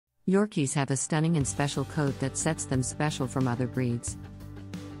Yorkies have a stunning and special coat that sets them special from other breeds.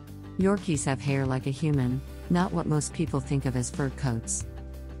 Yorkies have hair like a human, not what most people think of as fur coats.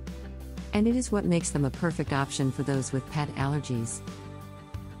 And it is what makes them a perfect option for those with pet allergies.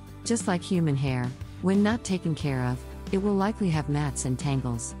 Just like human hair, when not taken care of, it will likely have mats and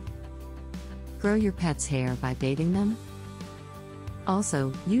tangles. Grow your pet's hair by bathing them?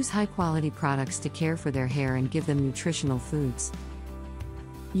 Also, use high-quality products to care for their hair and give them nutritional foods.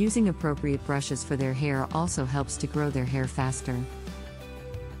 Using appropriate brushes for their hair also helps to grow their hair faster.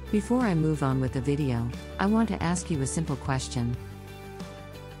 Before I move on with the video, I want to ask you a simple question.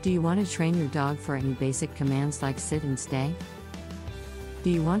 Do you want to train your dog for any basic commands like sit and stay? Do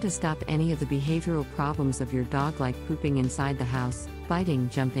you want to stop any of the behavioral problems of your dog like pooping inside the house, biting,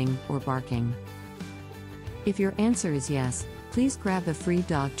 jumping, or barking? If your answer is yes, please grab the free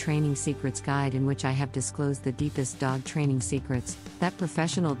Dog Training Secrets Guide in which I have disclosed the deepest dog training secrets that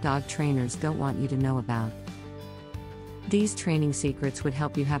professional dog trainers don't want you to know about. These training secrets would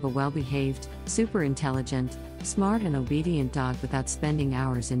help you have a well-behaved, super intelligent, smart and obedient dog without spending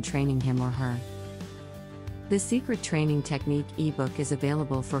hours in training him or her. The Secret Training Technique ebook is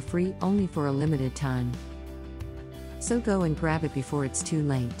available for free only for a limited time. So go and grab it before it's too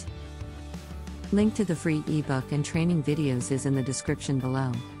late. Link to the free ebook and training videos is in the description below.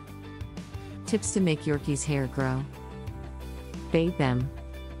 Tips to make Yorkies' hair grow. Bathe them.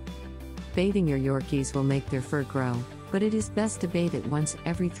 Bathing your Yorkies will make their fur grow, but it is best to bathe it once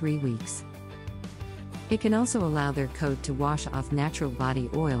every 3 weeks. It can also allow their coat to wash off natural body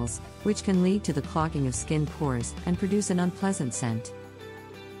oils, which can lead to the clogging of skin pores and produce an unpleasant scent.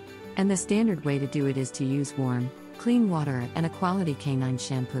 And the standard way to do it is to use warm, clean water and a quality canine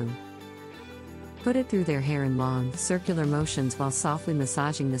shampoo. Put it through their hair in long, circular motions while softly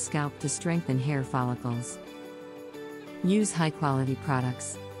massaging the scalp to strengthen hair follicles. Use high-quality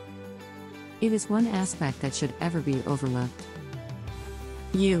products. It is one aspect that should ever be overlooked.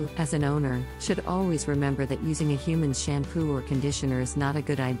 You, as an owner, should always remember that using a human's shampoo or conditioner is not a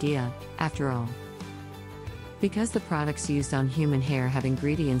good idea, after all. Because the products used on human hair have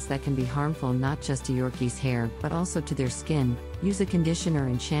ingredients that can be harmful not just to Yorkies' hair but also to their skin, use a conditioner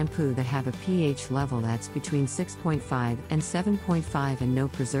and shampoo that have a pH level that's between 6.5 and 7.5 and no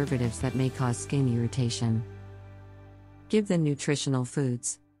preservatives that may cause skin irritation. Give them nutritional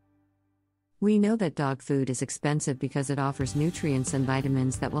foods. We know that dog food is expensive because it offers nutrients and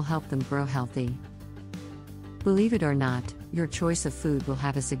vitamins that will help them grow healthy. Believe it or not, your choice of food will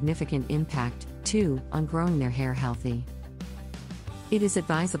have a significant impact, too, on growing their hair healthy. It is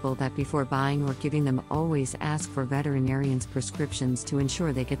advisable that before buying or giving them always ask for veterinarians' prescriptions to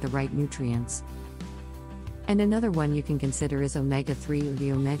ensure they get the right nutrients. And another one you can consider is omega-3 or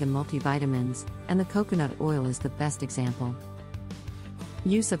the omega multivitamins, and the coconut oil is the best example.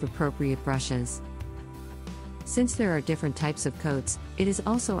 Use of appropriate brushes. Since there are different types of coats, it is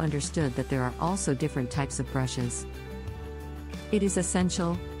also understood that there are also different types of brushes. It is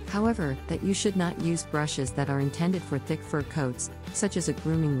essential, however, that you should not use brushes that are intended for thick fur coats, such as a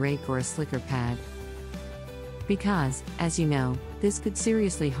grooming rake or a slicker pad. Because, as you know, this could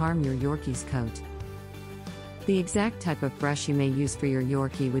seriously harm your Yorkie's coat. The exact type of brush you may use for your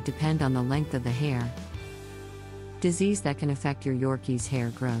Yorkie would depend on the length of the hair. Disease that can affect your Yorkie's hair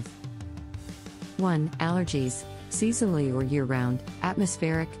growth. 1. Allergies. Seasonally or year-round,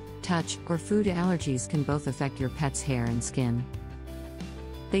 atmospheric, touch, or food allergies can both affect your pet's hair and skin.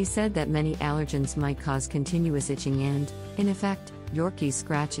 They said that many allergens might cause continuous itching and, in effect, Yorkies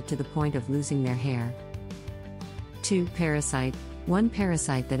scratch it to the point of losing their hair. 2. Parasite. One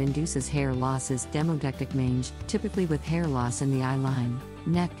parasite that induces hair loss is demodectic mange, typically with hair loss in the eye line,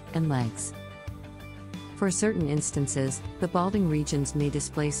 neck, and legs. For certain instances, the balding regions may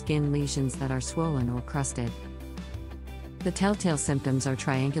display skin lesions that are swollen or crusted. The telltale symptoms are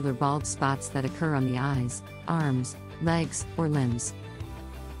triangular bald spots that occur on the eyes, arms, legs, or limbs.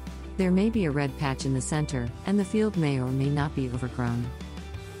 There may be a red patch in the center, and the field may or may not be overgrown.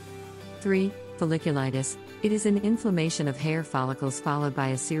 3. Folliculitis. It is an inflammation of hair follicles followed by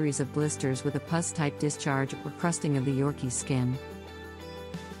a series of blisters with a pus-type discharge or crusting of the Yorkie skin.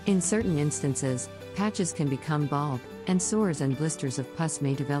 In certain instances, patches can become bald, and sores and blisters of pus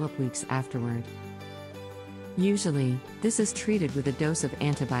may develop weeks afterward. Usually, this is treated with a dose of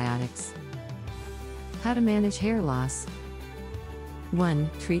antibiotics. How to manage hair loss? 1.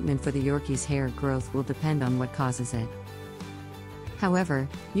 Treatment for the Yorkie's hair growth will depend on what causes it. However,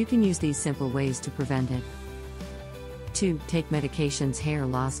 you can use these simple ways to prevent it. 2. Take medications. Hair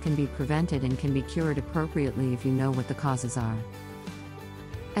loss can be prevented and can be cured appropriately if you know what the causes are.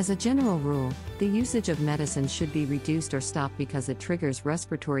 As a general rule, the usage of medicines should be reduced or stopped because it triggers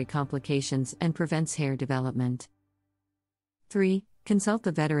respiratory complications and prevents hair development. 3. Consult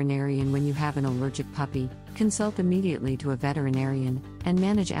the veterinarian when you have an allergic puppy. Consult immediately to a veterinarian and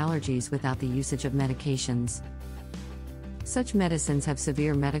manage allergies without the usage of medications. Such medicines have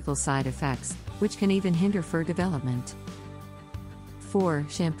severe medical side effects, which can even hinder fur development. 4.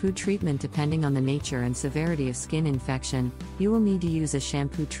 Shampoo treatment. Depending on the nature and severity of skin infection, you will need to use a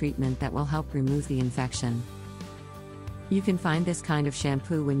shampoo treatment that will help remove the infection. You can find this kind of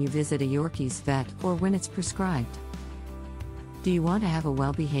shampoo when you visit a Yorkies vet or when it's prescribed. Do you want to have a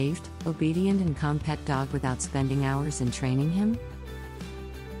well-behaved, obedient and calm pet dog without spending hours in training him?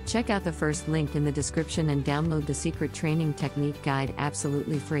 Check out the first link in the description and download the secret training technique guide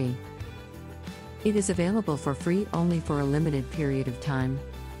absolutely free. It is available for free only for a limited period of time.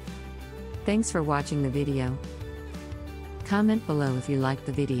 Thanks for watching the video. Comment below if you liked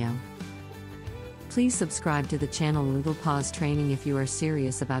the video. Please subscribe to the channel Little Paws Training if you are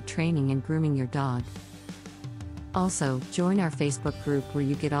serious about training and grooming your dog. Also, join our Facebook group where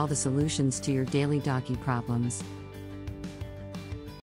you get all the solutions to your daily doggy problems.